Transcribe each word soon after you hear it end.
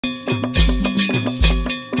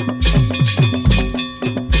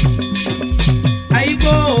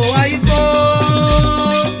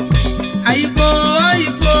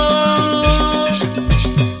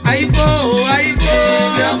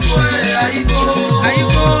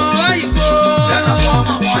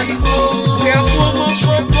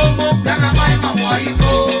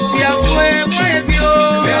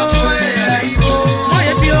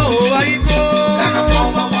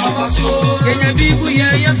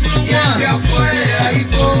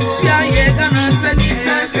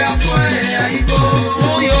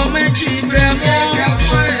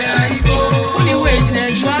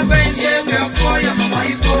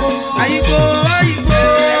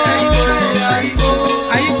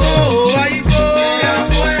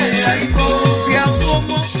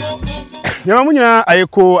Yamamunya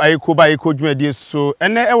Ayekoo ba Ayekoo dwumadie so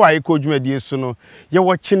ene ewa Ayekoo dwumadie so no ye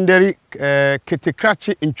wo Chinderi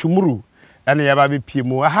ketekrache nchumuru ene yaba bepie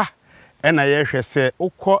mu aha ena ye hwe se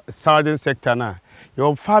ukọ southern sector na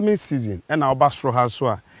ye farming season ena obasoro ha so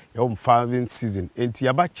a ye farming season enti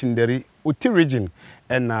yaba Chinderi uti region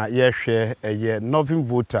ena ye hwe ye northern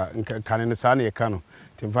voter kanene sa na ye ka no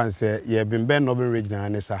timfanse ye bimbe northern region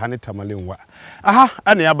ane sa hane tamalenwa aha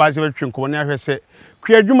ena yaba se betwe nkomo ne ahwe se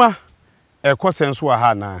kwadwuma sense wa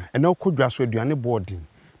ha na ena okodwa so aduane boarding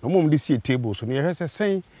no mom de sie table so ne ye hwese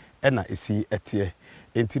sen ena esi etie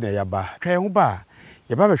enti na yaba twa ho ba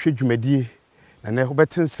yaba behwe dwumadie na ne ho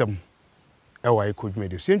betensem ewa Ayekoo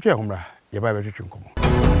dwumadie so ntwa homra yaba behwe nkomo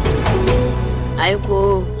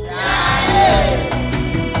Ayekoo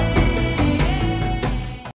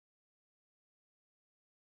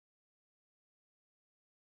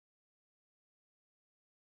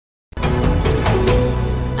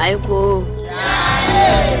Ayekoo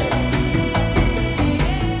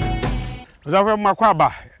Zawe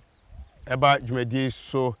makwaba eba dwumadie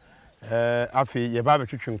so afi yeba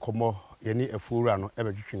betwetwe nkomo yeni afura no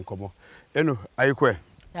eba twetwe nkomo enu Ayekoo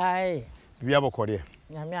ai bia bokode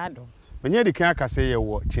nyame ado menye di kan akase ye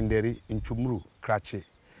wo Chinderi nchumuru krache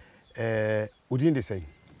udin de sei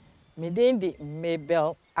medindi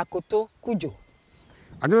mebel akoto kujo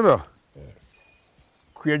adebel yes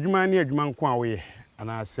kwadwuma ne adwuma nko a wo ye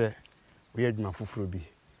ana se wo ye adwuma foforo bi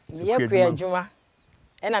ye kwadwuma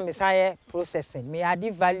ena mesaye processing me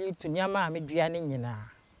add value to nyama medua ne nyina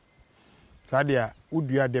sadia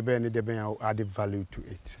udua debe ne debe add value to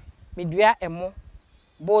it medua emo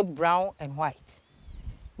both brown and white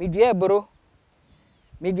medua eboro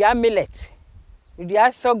medua millet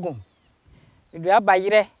medua sorghum medua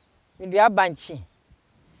bayire medua banchi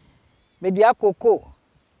medua cocoa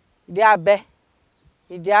medua abe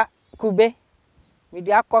medua kube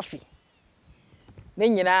medua coffee ne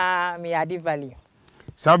nyina me add value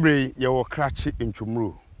sabre ye wo krache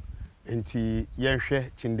nchumuru enti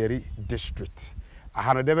yenhwe Chinderi district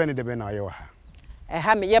aha no debe na ye wa ha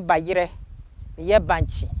eha me ye bayire me ye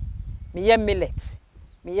banchi me ye millet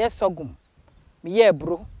me ye sorghum me ye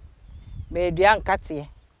ebro me dua nkate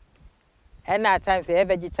and at times they have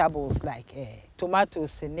vegetables like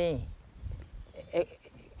tomatoes and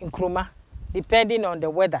nkruma depending on the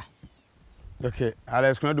weather. Okay,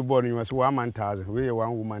 Alex can do board you must 1,000 we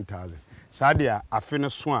 1,000 sadia afene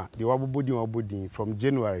so a de wabodi from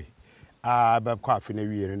January ba kwa afene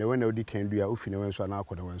wie no when odi kan dua ofine wen so na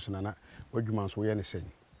akoda wen so na wadwuma so ye ne sen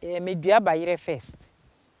me dua bayire first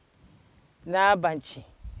na banchi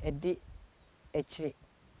edi echire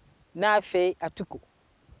na afi atuko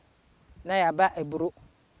na yaba ebro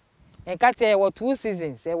enkate e wo 2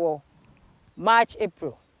 seasons e wo March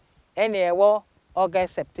April and e wo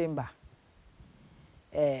August September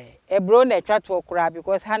ebro na twa to kura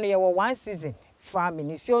because hanu ye wo 1 season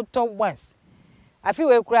farming so to once afi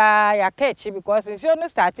we kura ya catch because so no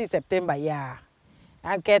start in September ya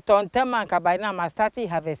anke ton tema anka by na ma start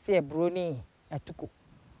harvest ebro ni atuko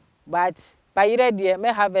but bayire de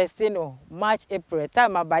me harvest no March April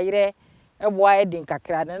time bayire eboa edin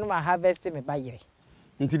kakra na ma harvest me bayire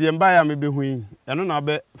nti de mba ya me behu yi eno na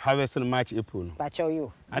be harvest in March April no ba chow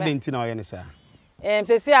you ade nti na oye ne sa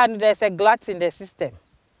say there's a glut in the system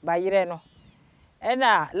bayire no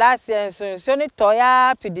ena last year so ni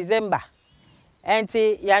toya up to December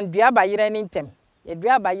enti yandua bayire ni ntem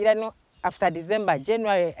yadua bayire no after December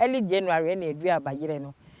January early January na yadua bayire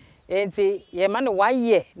no enti ye ma no 1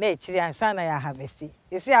 year na echiri ansa na ya harvest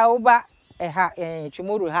isi a uba eha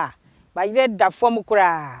chumuru ha bayire da form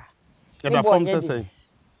kura e da form sese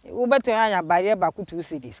ubeto anya bayire baku 2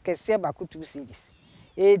 cedis kese baku 2 cedis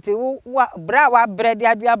enti bra wa bread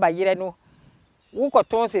adua bayire no wo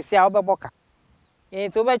koton sese a obeboka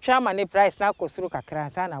enti obetwa ma ne price na kosuru kakra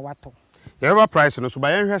ansa na wato ye price no so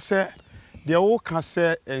bayen hwe se de wo ka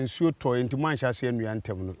se ensuo to enti man hya se anua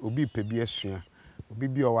ntem no obi pe bi asua obi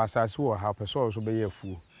bi o wasase wo ha person so be ye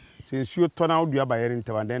afuo se ensuo to na odua bayere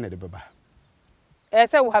ntem and then de beba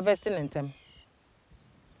say we harvesting ntem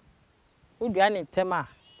odua ne ntem a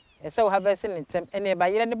say we harvesting ntem ene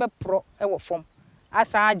bayere ne be pro e wo fom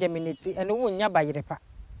asa germinate ene wo nya bayere pa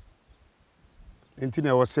enti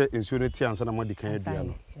na wo se ensuo ne ti ansa na mo di kan adua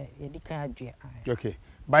no ye di kan adua okay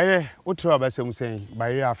bayere utra ba se mu sen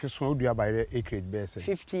bayere afeso odua bayere acreage be se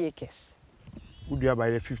 50 acres udua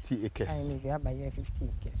bayere 50 acres ai me bayere 50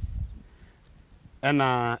 acres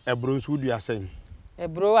ena ebro nso udua sen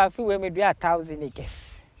ebro afi we me dua 1000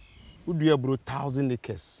 acres udua bro 1000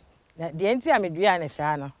 acres de enti a me dua ne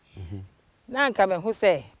saa no na nka me hu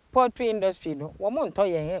se poultry industry no wo mo nto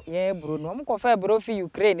ye ebro no mo ko fa ebro fi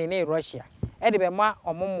Ukraine ne Russia e de be ma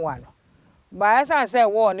omomoa no Ba san say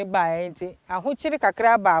war ni ba enti ahokyere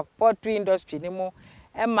kakra ba poultry industry ni mu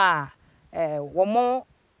e ma wo mo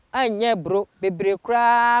anya bro bebre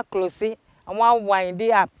kra close and wind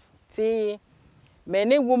up see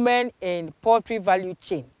many women in poultry value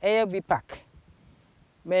chain VPAC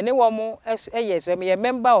many women yes me a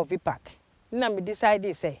member of VPAC na me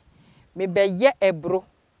decide say me be ye ebro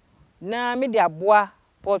na me de aboa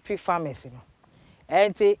poultry farmers no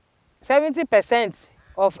enti 70%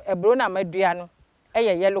 of ebro na madua no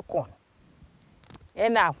yellow corn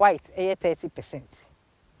and white 30%.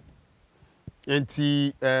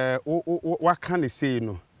 Enti what can they say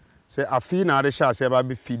no say afi na ade sha say ba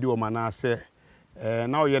be feed o mana say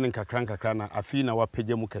na o ye nkakra na afi na wa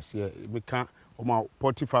pagya mu kese me ka o ma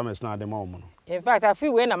poultry farmers na ade ma o no. In fact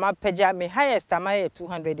afi we na ma pagya me highest am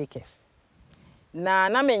 200 acres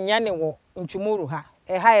na me nya ne wo ntwumuru ha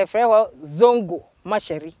ha frɛ wo zongo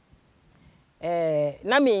masheri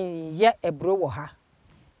na me ye ebro wo ha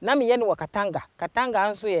na me ye ne wo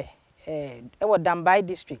katanga nso ye wo Dambai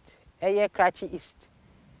district ye Krachi East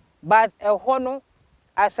but ho no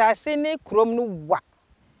asase ne krom no wa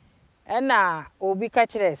na obi ka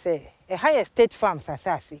kire say higher state farms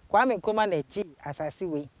asase kwame nkoma na ji asase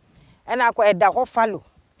we na akọ eda ho fallow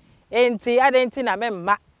enti adenti na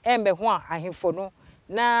memma embe ho ahemfo no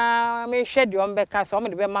na me hwe de ombeka so me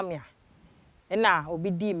de be mamia na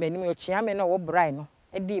obi di manim ochia me na wo brai no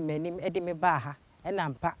di manim di me ba ha na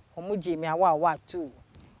mpa omuji me awa tu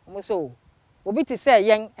omo so obi ti say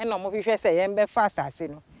yen na omo hwehwe say yen be fa asase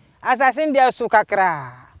no asase ndi so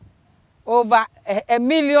kakra over 1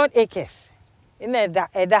 million acres in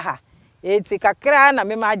eda ha eti kakra na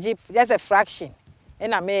me maji just a fraction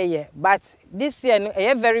na me ye but this year no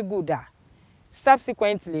very good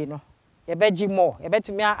subsequently no ye beji more ye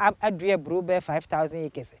betumi adue bro be 5,000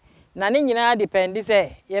 acres na ne nyina depend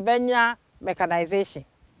say ye benya mechanization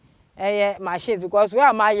machines because we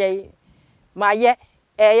are my ye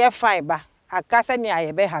fine ba akasa ni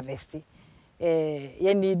aye be harvest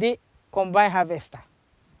ye need combine harvester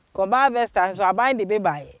so abind the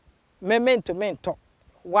baby memento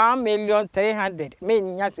 1,300,000 me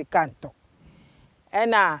nya sikanto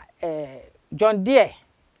na John Deere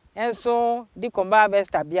enso di combine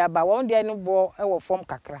harvester bia ba won de no bo e wo form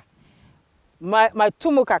kakra ma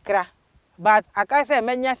tumu kakra but akasa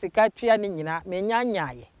menya sika twia ni nyina menya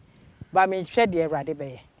nyaaye ba me hwe de awrade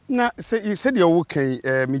be na se de wo kan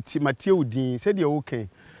Matthew Udin se de wo kan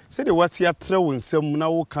se de wasi atre wo nsam na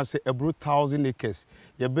wo ka se ebro 1,000 acres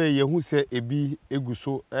ye be ye hu se ebi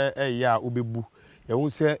eguso ya obebu ye hu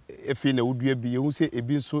se efi na wodua bi ye hu se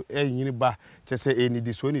ebi nso nyini ba che se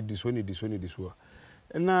enidi so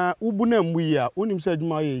na ubu na mmu yi a onim se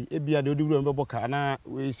adwuma ye ebia de odiburu mbebo ka na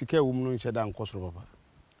we sika wo mu no nhye da nkosoro papa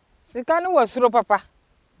sika no wo soro papa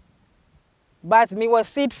but me was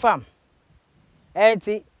seed farm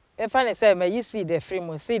enti if I say me yi seed the free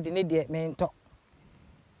mo seed ni de me nto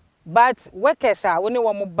but workers are woni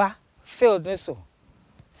wo mo ba field no so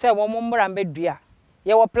say wo mo mbra mbedua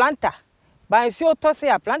ye wo planter ba nsi o to say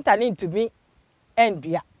a planter ni to me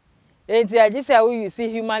endua enti agi say we use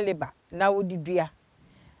human labor na wo di dua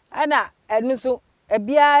ana enu so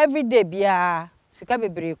ebia everyday bia sika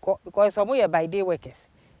bebre ko because some ye by day workers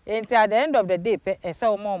enti at the end of the day pe say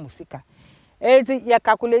wo mo sika enti ya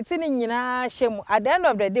calculate ni nyina hyem at the end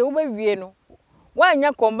of the day wo ba wie no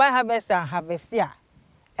wanya combine harvest and harvest ya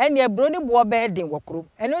and ye brody bo bedding wokro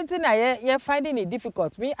and enti na ye finding it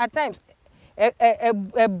difficult me at times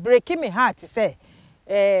breaking me heart say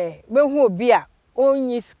me hu obi a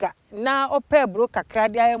onyi sika na opa bro kakra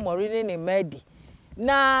dia morine ni madi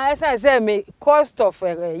na esa say me cost of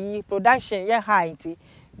production ye high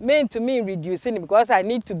mean to me reducing because I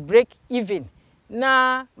need to break even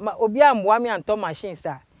na obi amwa me anto machine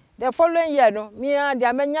sir the following year no me dia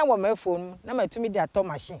amenya wo my phone na matumi dia to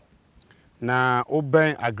machine na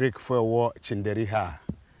oben agric for wo Chinderi ha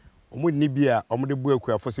omu ni bia omde bu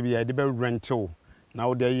akuafo se bia de be rental na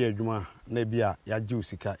wo de ye adwuma na bia ya je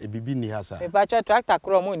usika ebibi ni ha sa me ba tractor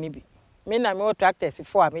kro omu ni bi me na me o tractor si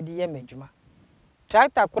for me de ye madwuma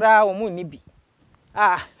tractor kra omu ni bi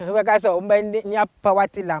we ka say o mbe nya power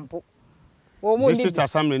tiller mpo omu ni district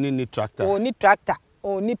assembly ni tractor o ni tractor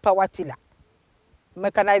o ni power tiller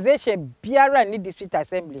mechanization biara ni district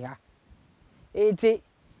assembly ha eti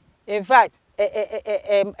in fact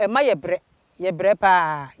ma ye bre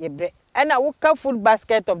pa ye bre na wo ka food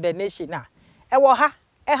basket of the nation na e wo ha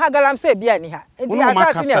galamse bia ni ha enti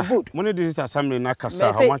assassin e good money district assembly na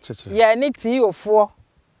kasa how much ye ni ti ofo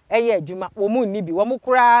ye adwuma wo mu ni bi wo mu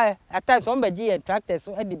kura at times wo be gi tractors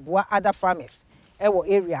so e di boa other farmers e wo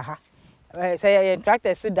area ha say ye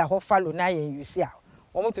tractors da ho follow na ye use a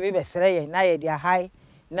wo mu to be sere ye na ye dia high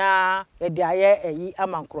na e de aye eyi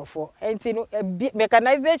amankrofo enti no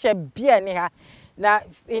mechanization bia ni ha na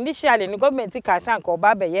initially the government ka san ka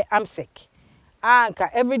oba be ye amsec anka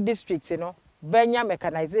every district no benya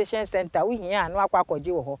mechanization center we hia no akwa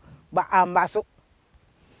akwaje wo ho ba ambaso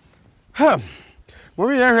mo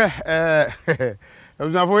wi yehwe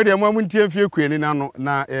ebuzafo we de mo amuntie fie kueni na no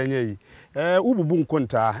na enye yi ububu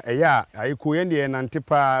nkonta eya Ayekoo ye de na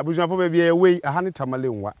ntepa ebuzafo ba bia we aha ne tamale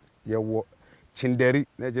nwa ye wo Chinderi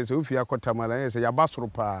na je se ofi akotamala ye se ya basoro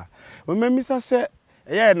pa o memisa se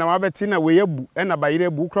eya na wabeti na we yabu na bayire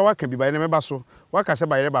bu kra waka bi bayire meba so waka se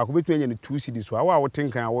bayire ba ko betu anya ne 2 cedis so awa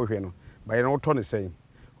wotenkan awo hwe no bayire no to ne sen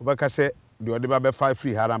obaka se de ode ba be 5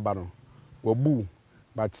 free haramba no wabu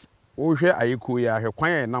but o hwe Ayekoo ya hwe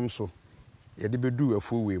kwan ya nam so ye de bedu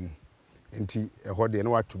afu we mu enti eho de na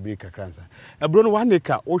watu break kakransa ebro no 1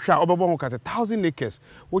 acre o hwa obebo ho kata 1000 acres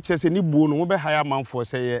wo chese ni buo no wo be hire manfo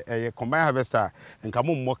se ye combine harvester nka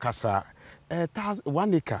mo kasa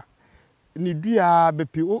 1 acre ni dua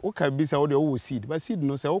bepi o ka bi se wo de wo seed ba seed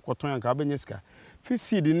no se wo koton anka benye sika fi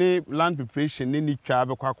seed ni land preparation ni twa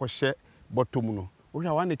be kwa akɔhye bottom no wo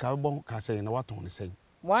hwa 1 acre bo ka se na waton ne sen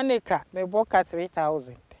 1 acre me bo ka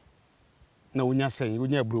 3000 na wonya sen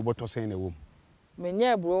wonya bro boto sen na wo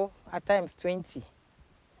me bro at times 20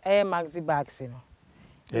 maxi bags no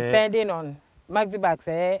depending on maxi bags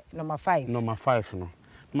number 5 no number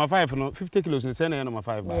 5 no 50 kilos ni sen na number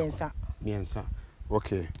 5 ba miensa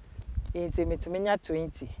okay enti metumenya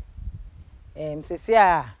 20 sese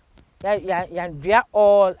a ya dua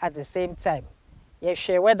all at the same time ye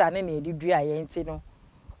hwe weather na edi dua ye enti no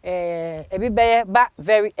ebi be ba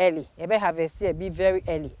very early ebe harvest e be very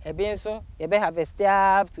early ebe nso ebe harvest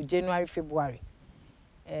up to January February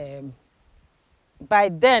by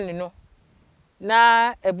then no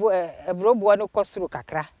na ebrobo no kosuru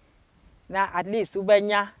kakra na at least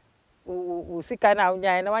ubenya usika na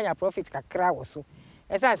unya na wanya profit kakra wo so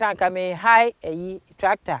esan ka me high eyi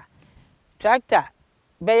tractor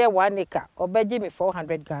beye 1 acre obeji me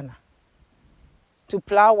 400 Ghana to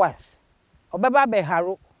plow once obeba be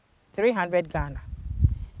haro 300 Ghana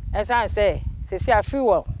esan say a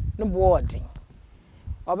fuel no boarding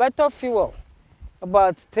obeto fuel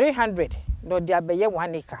about 300 no dia beye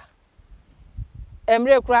 1 acre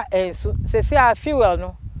emre kura enso a fuel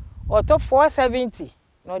no auto 470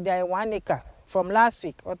 no dia 1 acre from last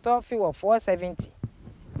week auto fuel 470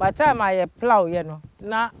 by time I plow you know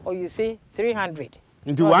now or you say 300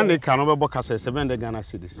 into 1 acre no be boka 700 Ghana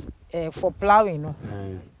cedis for plowing no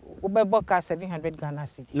we boka 700 Ghana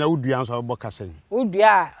cedis na udua so boka sen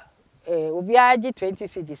udua obi agi 20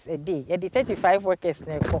 cedis a day e 35 workers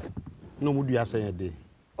na for no mudua sen a day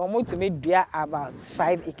omo to me dua about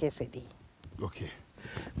 5 acres a day okay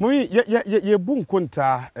Moi ye bu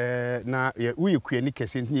nkonta na ye kuani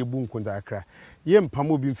kese nti ye bu nkonta akra ye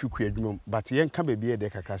mpamo bi mfi adwuma but ye nka bebie de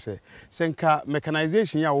kakra se nka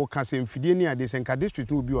mechanization ya wo ka se mfidie ni ade se nka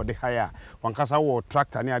district no bi ode haya wankasa wo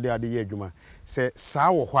tractor ni ade ye adwuma se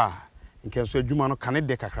saa wo hɔ a nke so adwuma no kane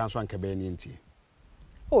de kakra so anka be ni nti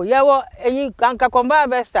oh ye wo eyi anka combine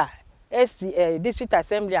harvester district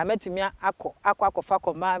assembly ametumi akwa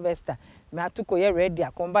combine harvester me atuko ye ready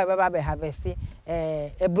a combine baba be harvest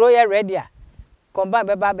ebro ye ready a combine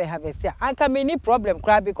baba be harvest anka me ni problem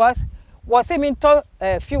cry because was me to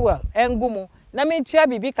fuel engumu na me tua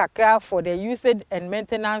bibi kakra for the usage and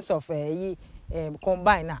maintenance of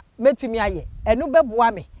combine na metumi aye enu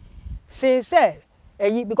beboa me since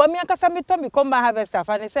because me akasa me to me combine harvester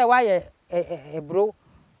fa ne say why ebro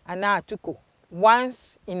ana atuko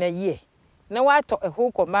once in a year na wa to a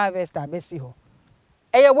whole combine harvester be si ho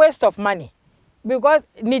a waste of money because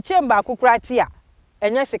ni chamber kukratia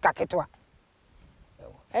enye sika ketwa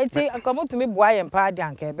enti akomo to me boa ye mpa de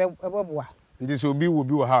anka ebeboa ndi so obi wo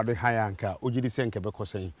bi wo ha de haya anka ogidi senke be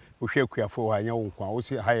kosen wo hwe akuafo wa anya wo nkwa wo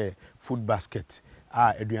si haya food basket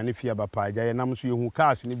aduane fia bapa agya ye nam so ye hu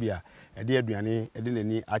cars ni bia de aduane de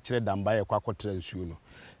nani a kire damba ye kwakotra nsuo no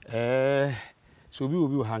so obi wo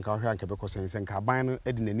bi wo ha anka wo hwe anka be kosen senka aban no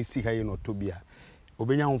de nani si ha ye no to bia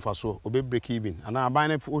obenya homfa so obe break even ana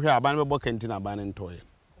aban wo hwe aban be boka ntina aban ntoye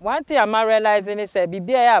one thing am realizing is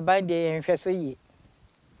bibia ya aban de ye nhwe so yi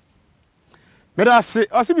medase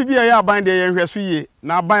osi bibia ya aban de ye nhwe so yi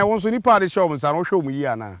na aban won so nipa de show msa no hwe mu yi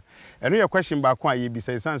ana eno ye question ba ko aye bi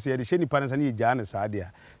say sense ye de hwe nipa nsa ne ye gya ne saa de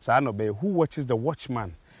a saa no be who watches the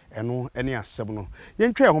watchman eno ene asem no ye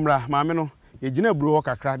ntwe homra maame no ye gina bro ho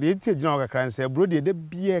kakra de ye tie gina ho kakra nsa bro de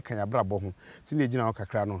bia kan ya brabo ho ti ne gina ho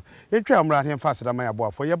kakra no ye ntwe homra ne mfa aseda man ya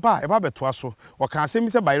boafo ye ba e ba betoa so o kan asem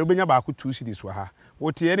se bayero benya ba ko 2 cedis wa ha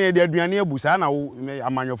wo tie ne de aduane abu saa na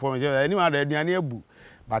amanyofo eni ma de aduane abu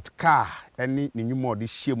but car any ni nyumo de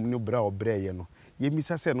hiem no bra obreye no ye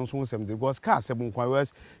misa se no so nsem de because car se bon kwan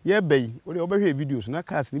was ye bay we dey obehwe videos na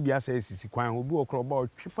cars ni bia say sisi kwan obi okro ba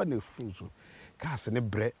otwefa na fru so cars ne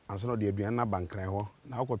bre anso no de aduan na bankran ho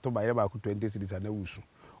na akoto ba ye ba ko 20 cities na wusu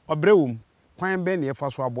obre wom kwan be ne ye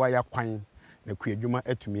fa so aboa ya kwan na kuadwuma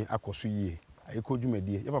atumi akoso yie Ayekoo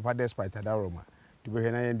dwumadie ye papa despite adaroma de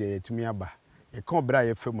behwe na ye de atumi aba ye kan bra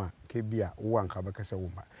ye fema ke bia wo anka be kase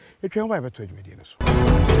wo ma etwe ho ba beto dwumadie no so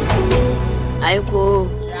Ayekoo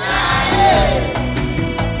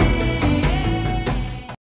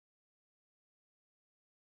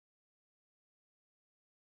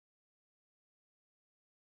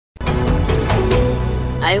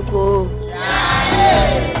Ayekoo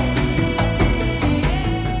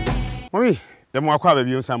Mami yemo akwa ba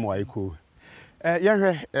biyo sam Ayekoo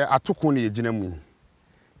yehwe atoko ne yegina mu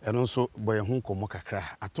eno nso boye hu komo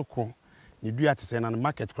kakra atoko ne dua te na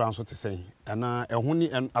market kra nso te sen ana ehu ni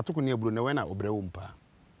atoko ne eburo ne we na obre wo mpa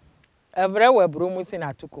ebre wo eburo mu si na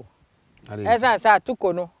atoko esa sa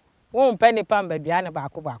atoko no wo mpa ni pamba dua ne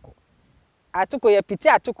baako baako atoko ye piti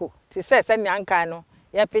atoko te se ne ankan no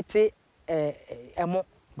ye piti emo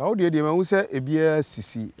ba wo de ma hu se ebia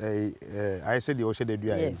sisi ayese de wo hye de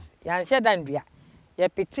dua yes ya hye dan dua ye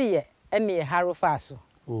piti ye ene ye haro fa so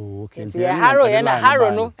oh okay ye haro ye na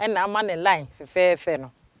haro no ena ama ne line fefefe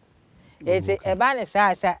no ese eba ne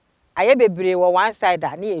sa aye bebre wo one side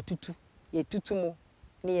a ne ye tutu mu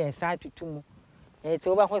ne ye sa tutu mu ese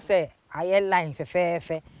wo ba ho se aye line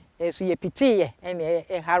fefefe eso ye piti ye ene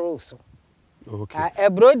ye haro so okay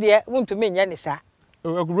ebro de wuntumi nya ne sa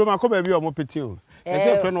ekubro ma ko ba bi o mo piti o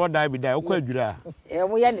ese friend wo die bi die o kwa adwura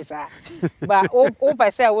mo ye ne sa ba o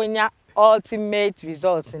pa se wonya ultimate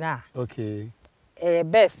results na okay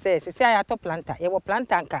best says say I to planter ye wo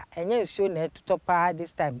planter nka enye nsuo na to pa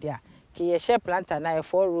this time there ki ye share planter na e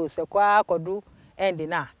 4 rows e kwa akodu end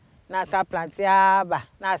na sa planter ba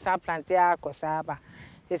na sa planter akosaba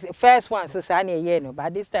first one so sa na ye no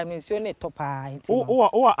but this time nsuo na to pa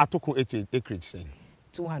o atoko acreage say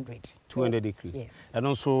 200 acres yes and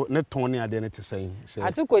also ne ton ne ade ne te say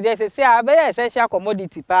atoko dey say abeya essential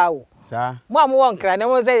commodity pa o sa mo am won kra ne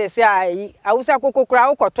mo say ayi awusa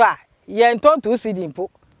kokokora ukoto a ye nton 2 cedi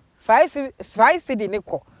mpo 5 cedi ne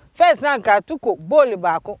ko first na nka atoko bowl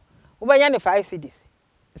baako wo banya ne 5 cedis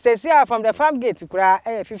say from the farm gate kura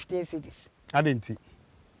 15 cedis adenti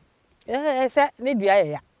say ne dua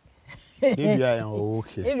ye ya ne dua ya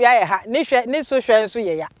okay ne dua ye ha ne so hwe nso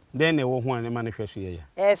ye ya then e wo ho ne ma ne hwe so ye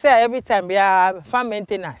ya say every time we are farm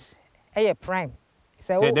maintenance prime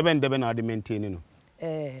say debe na de maintain no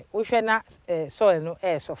wo hwe na soil no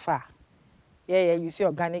so far you see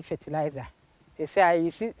organic fertilizer they say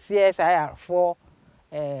you see CSIR for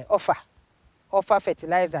offer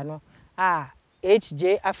fertilizer no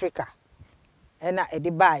HJ Africa and edi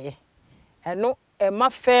buy and no ma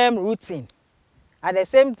firm rooting at the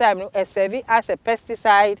same time no serve as a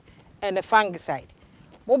pesticide and a fungicide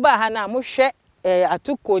mo ba ha na mo hwe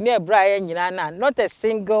atoko ne ebra ya nyina na not a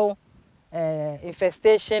single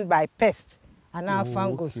infestation by pest and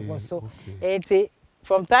fungus also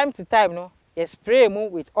from time to time no you spray mu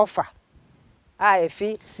with offer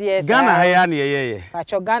IFE CSI Ghana haya na ye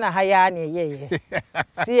pacho Ghana haya na ye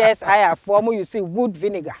CSI for mu you see wood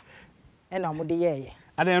vinegar and am de ye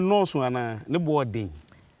ada no so ana ne bo den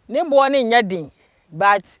ne bo ne nya din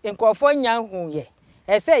but nkofo nya hu ye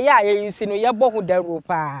e say ya ye you see no ye bo hu daru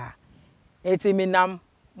pa etiminam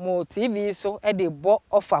mo TV so e de bo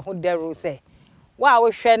offer hu daru say wa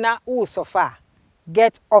wo hwe na wo sofa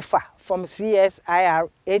get offer from CSIR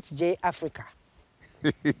HJ Africa.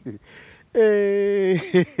 Hey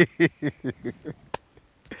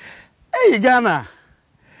Ghana.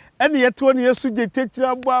 And yet when you suje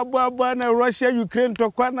techra ba na Russia Ukraine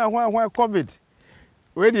to kwa na hwa COVID.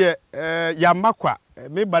 We de ya makwa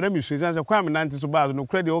me bana mi susan se kwa me nante so ba no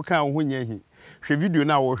credit o kan ho nya hi. Hwe video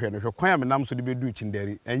na wo hwe no hwe kwa me nam so de bedu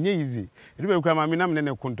Chinderi. Enye easy. E be kwa ma me nam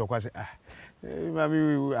ne kunto kwa se ma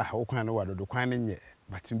mi o kwan no wado do kwan ne nye.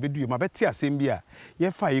 But bedu ma beti asem bi a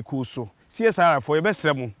ye fa Ayekoo so. CSR for ye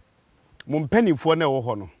besre mu. Mo mpanimfo na wo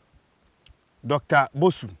ho no. Dr.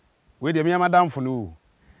 Bosu we de me madam fo no.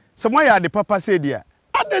 Se mo ya de papa se dia.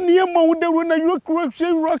 Adani ma wo de ro na Ukraine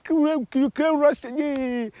Russia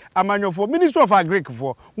amanyofo Ministry of Agric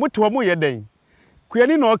for mo to mo ye den.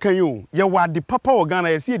 Kuyani na okan yo ye wa de papa wo Ghana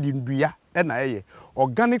ye se di ndua e na ye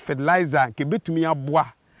organic fertilizer ke betumi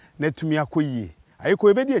aboa na tumi akoyie. Ayekoo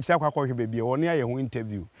ebedi akira kwakwohwe bebie woni aye ho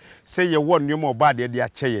interview say ye won nyoma oba de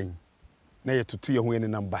ache yen na ye tutu ye ho ene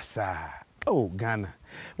nambasa oh Ghana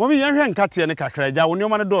momi ye hwe nkate ne kakraja woni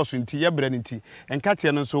nyoma ne doso nti ye bra nti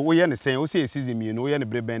nkate no so wo ye ne sen wo se season mi no wo ye ne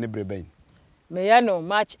breben me ya no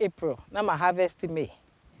March April na ma harvest May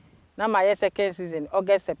na my second season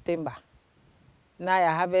August September na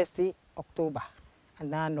ya harvest October and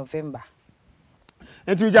now November.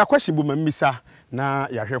 Enti uja question bu mamisa na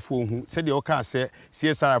yahwefo hu se de oka se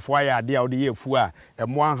CSR fo aya ade a ode yefu a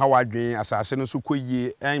emo anha wadwen asase no so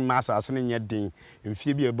koyie en ma asase no nye den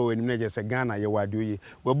mfie bi eba wanim na je se Ghana ye wade oye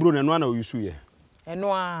waburo na no na oyusu ye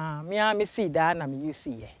eno a me see da na me yusu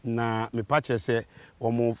ye na me patche se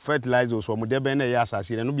omo fertilizers omo de ben na ye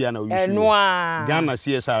asase no bia na oyusu eno a Ghana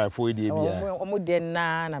CSR fo de bia omo de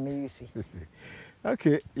na me yusu.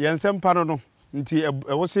 Okay yensem pa no nti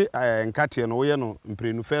wo se nkate no wo ye no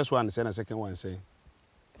mprenu first one say na second one say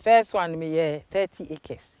first one me ye 30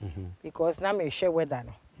 acres because na me share weather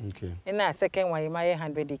no. Okay. And na second one my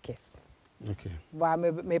 100 acres. Okay. Ba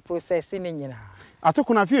me processing nyina.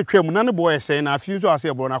 Atoko na fie twam na ne boy say na fie so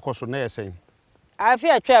ase bro na koso na say. Afi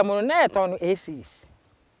atwa mu na eton 8 cedis.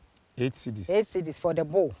 8 cedis. 8 cedis for the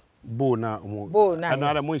bowl. Bowl na mo. Bowl na.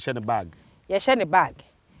 Another mo share the bag. Ye share the bag.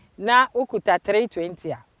 Na ukuta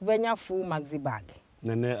 320 a ubenya full maxi bag.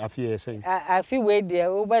 Na ne afi say. Afi we there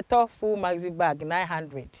ubeto full maxi bag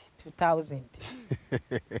 900 2000.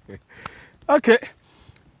 Okay.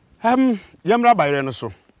 Yamra bayre no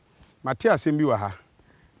so. Matia sembi wa ha.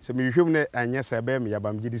 Se me hwehwem ne anya se be me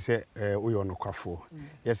yabam gidi se oyo no kwafo.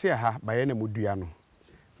 Ye se ha bayre na modua no.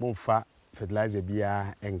 Momfa fertilizer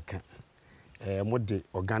bia enka. Mode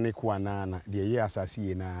organic one na de ye asase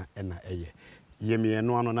ye na eye. Ye me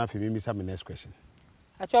no ano na fe me sa me next question.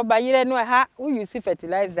 Acho bayre no ha we use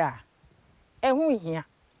fertilizer. Ehu hia.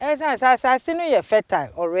 Asase no ye fertile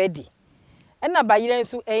already. And na bayre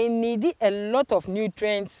so need a lot of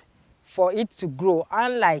nutrients for it to grow,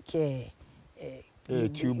 unlike tuber.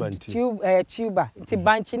 It's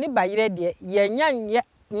banchi ni bayre de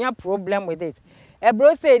nya problem with it.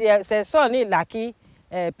 Bro say so ni lucky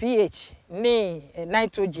pH ni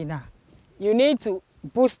nitrogen. You need to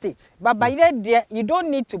boost it. But bayre de you don't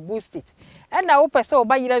need to boost it. And na opese o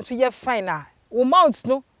bayre so ye fine na. Amounts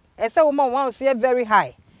no, ese amounts ye very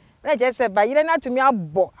high. Na just say bayre na to me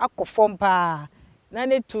abo akofom pa na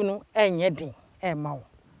ne tu no enye din e ma wo.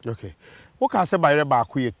 Okay. Wo ka se bayre ba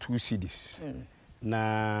ko ye 2 cedis.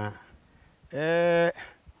 Na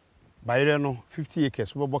bayre no 50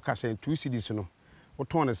 acres wo boka se 2 cedis no. Wo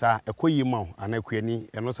ton ne sa ekoyi ma wo anakwani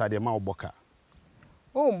eno sa de ma wo boka.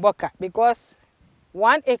 Oh boka because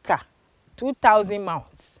 1 acre 2000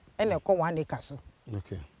 mounds and e ko 1 acre so.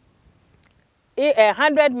 Okay.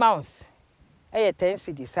 100 mounds 10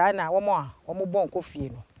 cedis na wo mo bon ko fie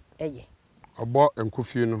no eye. Obo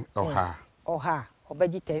enkofie no oha. Oha,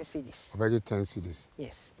 obeji 10 cedis. Obeji 10 cedis.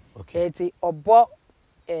 Yes. Okay. Eti obo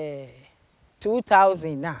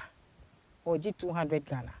 2000 na. Oji 200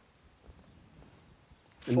 Ghana.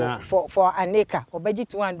 For an acre, obeji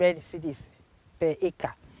 200 cedis per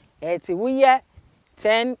acre. Eti we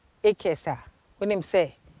 10 acres when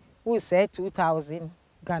say we say 2000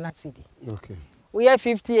 Ghana cedi. Okay. We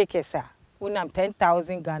 50 acres when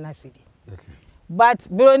 10,000 Ghana cedi. Okay. But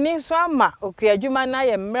broni so ama okuadwuma na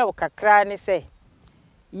ye mmerɛ kakra ne sɛ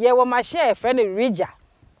ye wo ma share friend Rija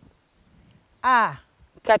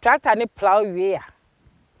ka tractor ne plow we a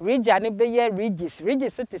Rija ne be ye Regis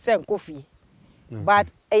te sɛ nkofi but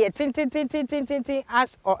tin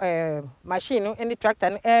as machine no any tractor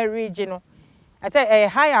no Rigi no ate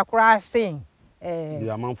high akra saying the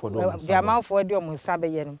amount for the nsa be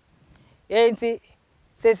ye no enti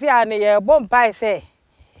sesi a ne ye bom pai sɛ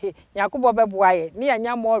Yakubo beboaye ni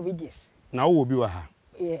anya more ridges. Na wo bi wa ha.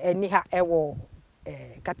 Eni ha ewo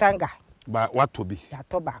Katanga. Ba wato bi. Ya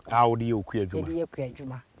to ba. Wo de okuadwuma. De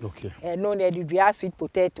okuadwuma. Okay. No na de dua sweet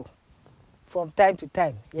potato from time to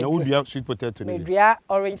time. Na wo dua sweet potato ni. Dua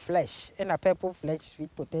orange flesh and a purple flesh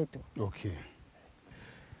sweet potato. Okay.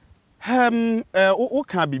 O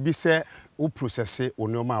kan bibi se o process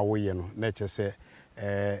onoma a wo ye no na che se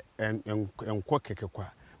enko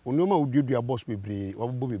kekekwa. Onoma ududua boss bebre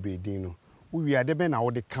wabbo bebre din no wo wi ade be na wo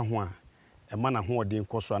de ka ho a ema na ho odin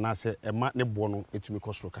koso na se ema ne bo no etumi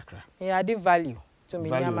koso kakra ya ade value to me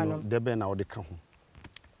nyama no de be na wo de ka ho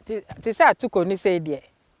ti say atuko ni say de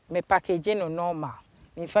me packaging no normal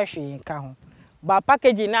me fa hwe nka ho ba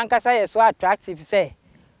packaging na nkasa ye so attractive say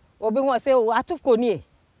obi ho say atuko ni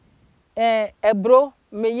ebro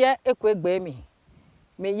me ye ekwegba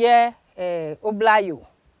me ye oblayo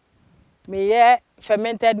me ye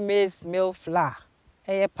fermented maize meal flour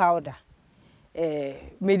powder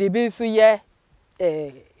me de bi so ye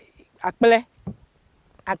akple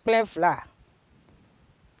flour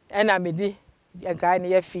and me di nka na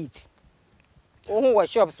ye feed ohun wo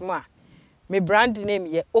shops ma me brand name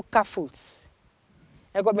ye Oka Foods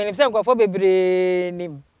e go me say go for bebre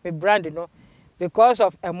nim me brand no because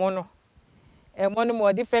of emono one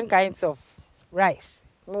more different kinds of rice.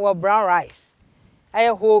 More brown rice. I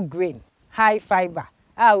whole grain, high fiber.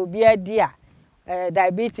 I will be a dear.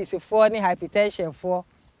 Diabetes for any hypertension for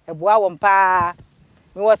a boa pa.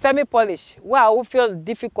 Me was semi-polish. Wow, who feels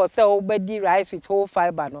difficult say obedi rice with whole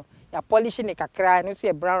fiber no. Ya polishing it kakra no see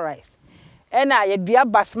a brown rice. And I dua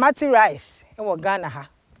basmati rice in Ghana ha.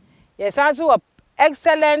 Yes, also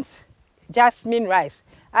excellent jasmine rice.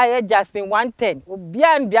 I jasmine 110.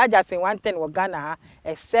 Beyond jasmine 110 in Ghana ha,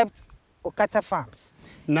 except Okata farms.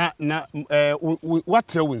 Na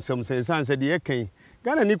what win some say said the eken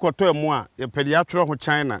Ghana ni kwato emu a ye pediatro ho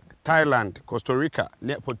China, Thailand, Costa Rica,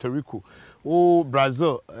 ne Puerto Rico, o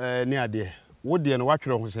Brazil ne ade. Wo de no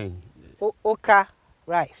watwere ho say Oka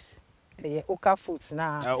rice. Oka foods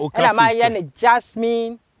na. And am I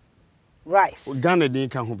jasmine rice. Ghana dey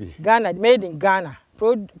kan ho bi. Ghana made in Ghana.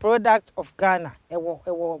 Product of Ghana.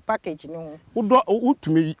 Ewo package no. Udo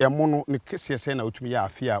utumi emo no ne kese se na utumi ya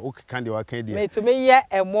afia o kan de wa kan de. Me to me ye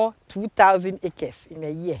emo 2000 acres in a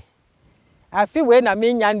year. I feel when I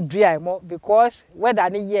mean yan dry emo because whether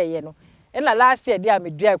any year ye no. And the last year dey me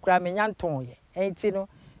dry kra me yan ton ye. Enti no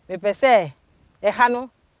me pese ha no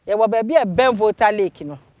ye wo ba bia Ben Volta Lake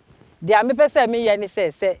no. Dia me pese me ye ni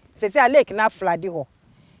say lake na flood ho.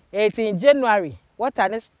 In January what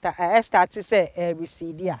an start to say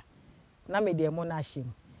recede ya. Na me de mo na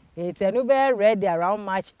him. It's no be ready around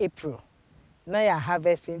March April. Na ya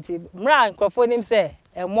harvest into mra nkrofo nim say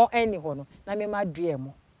emo any ho no na me ma due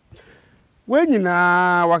emo. We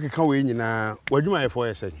nyina wakeka we nyina wadwuma ye for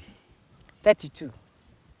yesay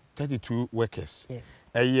 32 workers.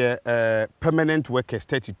 Yes. Permanent workers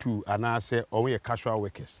 32 and I say only casual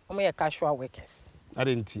workers. Only casual workers. I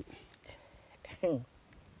didn't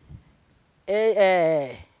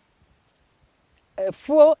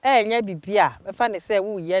full nya bibia me fa ne say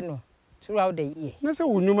wo ye no throughout the year. Na say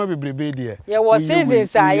wo nyuma bebrebe there. Yeah, was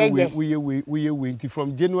seasons we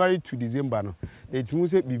from January to December no. It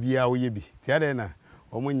means say bibia wo ye bi. Ti ade na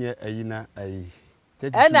omonye ayi na ayi.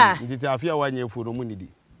 Nditi afia wanye fu no munidi.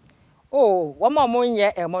 Oh, wo ma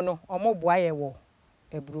monye emo no, omo boa ye wo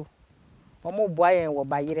ebru. Omo boa ye wo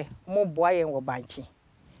bayire, omo boa ye wo banchi.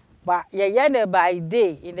 But ye ne by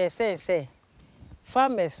day in the sense say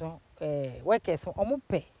farmers workers omo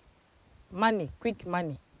pay money, quick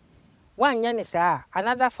money. One yen is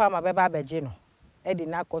another farmer beba beje no. E di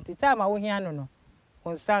na konti time wo hia no no.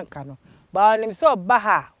 Onsanka no. But on him so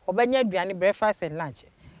baha obenya aduane breakfast and lunch.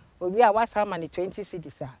 Obi a wasa money 20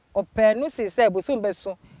 cedis a. Ope no say bosun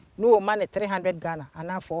beso no money 300 Ghana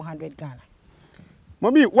and 400 Ghana.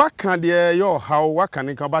 Mommy, what can the your how what can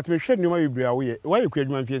it about me share nyuma bibria wo ye. Why you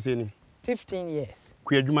kwadwuma mfie say ni? 15 years.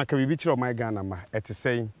 Kwadwuma ka bibi kire o my Ghana ma ete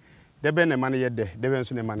say de be ne ma ne ye de be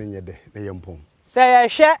nso ne ma ne ye de na ye mpom. Say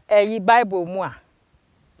hwe yi Bible mu a.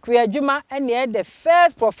 Kwadwuma ene the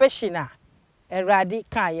first professional erade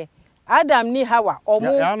kan ye. Adam ni Hawa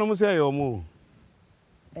omu. Ya no mu say ye omu.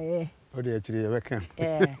 O de akire ye be kan.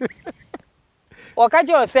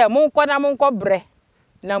 Okaje o say munkọ na munkọ bre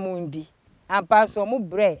na mundi. Ampanso mu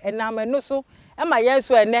bre enam no so e ma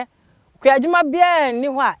yeso ene kwadwuma bia ni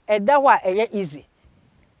ho a eda ho a eye easy.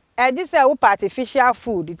 E di say wo artificial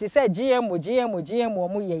food it is say GMO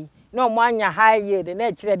mu ye na omo anya high yield na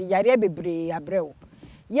e kire de yare bebre abrɛwo.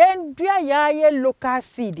 Yen dua ya ye local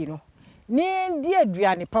seed no. Ni di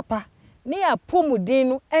aduane papa ni apomuden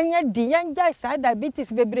no enye di yanja sa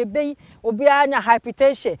diabetes bebrebe obi anya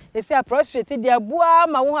hypertension e say prostate dia bua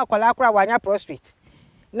ma wo akwala akora wanya prostate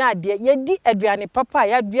na de ye di aduane papa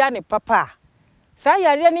ya aduane papa sa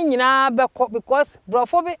yare ni nyina beko because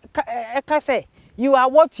brofo be eka say you are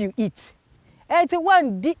what you eat.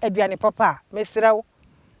 81 di aduane papa mesrew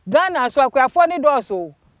Ghana so akwafo ni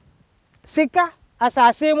doso sika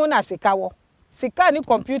asase mu na sika wo sika ni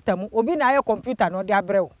computer mu obi na aye computer no de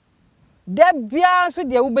abrew de bia so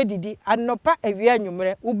de ubedidi anopa awia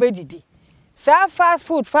nwumre ubedidi sa fast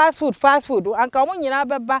food anka mo nyina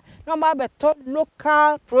beba no ma beto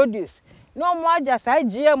local produce no mo aja sa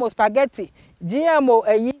GMO spaghetti GMO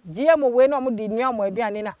GMO we no mo di nuamo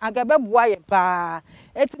aduane na aga beboa ye pa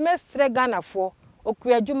etmestre Ghana fo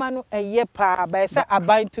okuadwuma no eye pa ba esa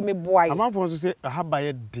aban to me boa ye amanfo so say ahaba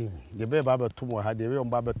ye din de be ba beto mo ha de we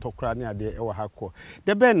omba beto kra ne ade e wa ha ko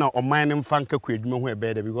de be na oman ne mfa nka kuadwuma ho e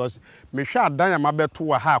be de because me hwa adan ma beto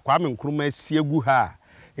wa ha kwa me nkruma asiegu ha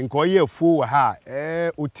nka oye afu wa ha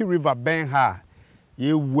oti river ben ha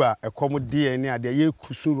ye wu a ekom de ne ade ye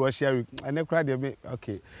kusu Russia ene kra de me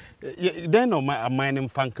okay then no aman ne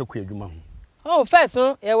mfa nka kuadwuma ho oh first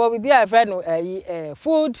no ye wo bi a friend no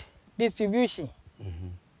food distribution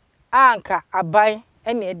anka aban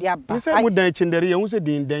ene e de aba say mu dan Chinderi ye hu se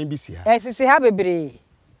din dan bi si ha sisi ha bebre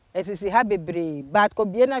esisi ha bebre but ko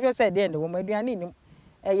bie na hwe say dey wo maduane nim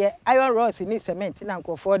eye iron rods ni cement na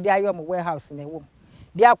nkofo dey ayo mo warehouse na wo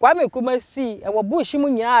dey akwa me kuma si e wo bush mu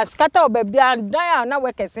nyina scatter obabia dan na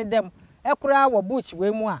workers dem ekura wo bush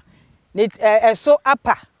we mu a so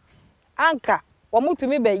apa anka wo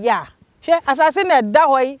mutumi be ya hwe asase na da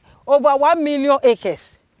hoyi over 1 million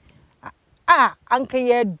acres anka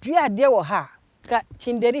ye duade wo ha ka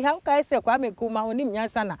Chinderi ha ka ese kwa me kuma onim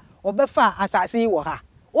nyansa na obefa asase wo ha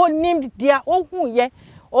onim dia ohun ye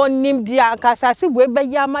onim dia anka asase we be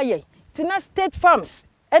ya maye tina state farms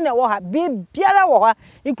ene wo ha bi biara wo ha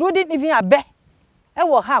including even abe e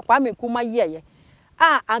wo ha kwa me kuma ye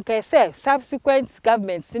anka ese subsequent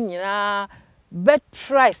governments nyina but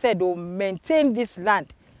try said to maintain this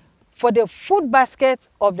land for the food basket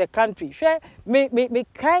of the country. Me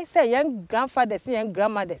kai say young grandfathers and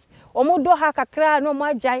grandmothers. Omudo ha kakra no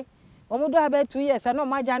majai. Omudo ha be 2 years no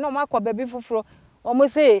majai no makwa baby fufuro. Omu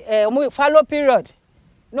say omu follow period.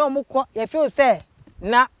 No omu ye feel say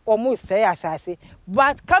na omu say asase.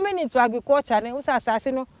 But coming into agriculture ne usa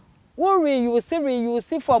asase no we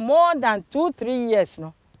see for more than 2-3 years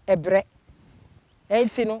no ebre.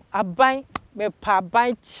 Enti no aban me pa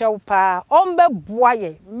ban chewpa ombe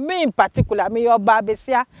boye me in particular me your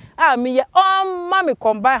babesia me ye me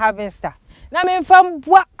combine harvester na me fam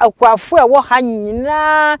boa akwafu e wo ha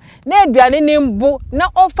nyina na aduane ni mbu na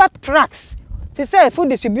offer trucks ti say food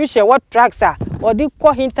distribution what trucks or the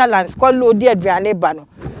ko hinterlands ko load aduane ba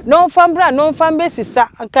no fam bra no fam besisa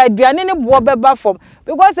anka aduane ni bo beba from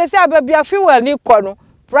because say ababia fuel ni ko no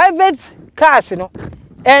private cars no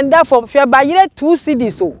and that from fair by 2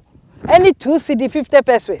 cedis so any 2 cedi 50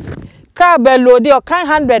 pesos car be load or kind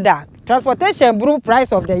 100 transportation brew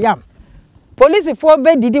price of the yam police for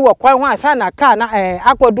be didi wo kwan ho asa na car na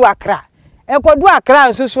akwodu akra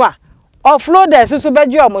nsusu a offloader nsusu be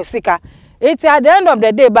gye omo sika it at the end of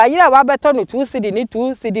the day by wa beto no 2 cedi ni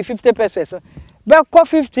 2 cedi 50 pesos be ko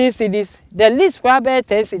 50 cedis the least kwa be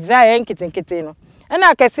 10 cedis nkitenkete no and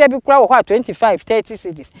akese bi kura wo 25-30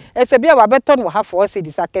 cedis ese bia wa beto no ha 4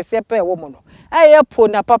 cedis akese pe wo mo no ayepo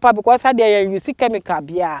na papa because had dey use chemical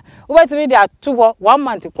bia obetimi dey ato 1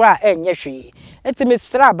 month kura enye hwe etimi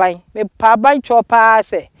sraban me pa ban chopa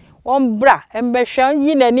se ombra embehwe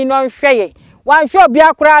yi nani no hweye wan hwe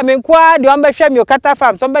bia kura me kwa de ombehwe mi Okata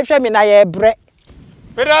farms ombehwe mi na ye bre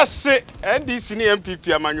Perase NDC ni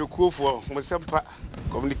MPP amanyokofo musempa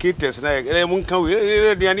communicators na mun kan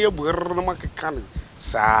we de ani ebuhر na makeka ne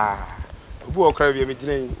sa obu okra bia me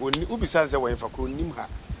gina oni ubisa se wo yefa ko nim ha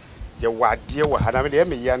ye wade wo ha na me de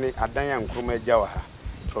me ya ne adan ankroma agya wo ha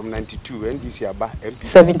from 92 NDC aba MPP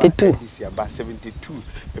 72 NDC aba 72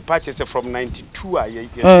 me purchase from 92 a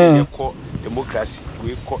ye ko democracy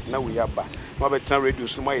we ko na we aba ma betra radio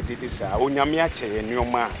so ma ye dede sa onyame ache ye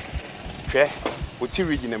nioma hwe oti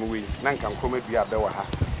region am we na nka nkroma dua abe wo ha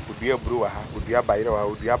odua buru wo ha odua bayire wo ha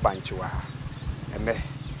odua banche wo ha ene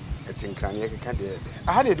etinkran ye keka de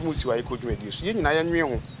aha de mu siwa Ayekoo dwumadi so ye nyina ye nwe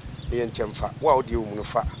ho ye nchemfa wo a odi mu no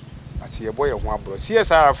fa ati ye boye ho abro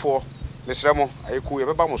CSR for mesremo Ayekoo ye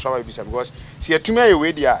beba mo so aba bisa because si yetumi aye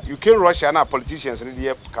we dia Ukraine Russia na politicians ne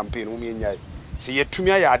de campaign wo me nyai si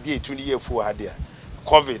yetumi aye ade etumi ye fu ha dia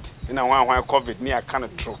covid na wan covid ni aka no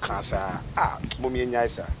tro kansa mo me nyai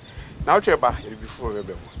sa na wo tweba ye before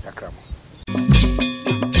rebem yakramo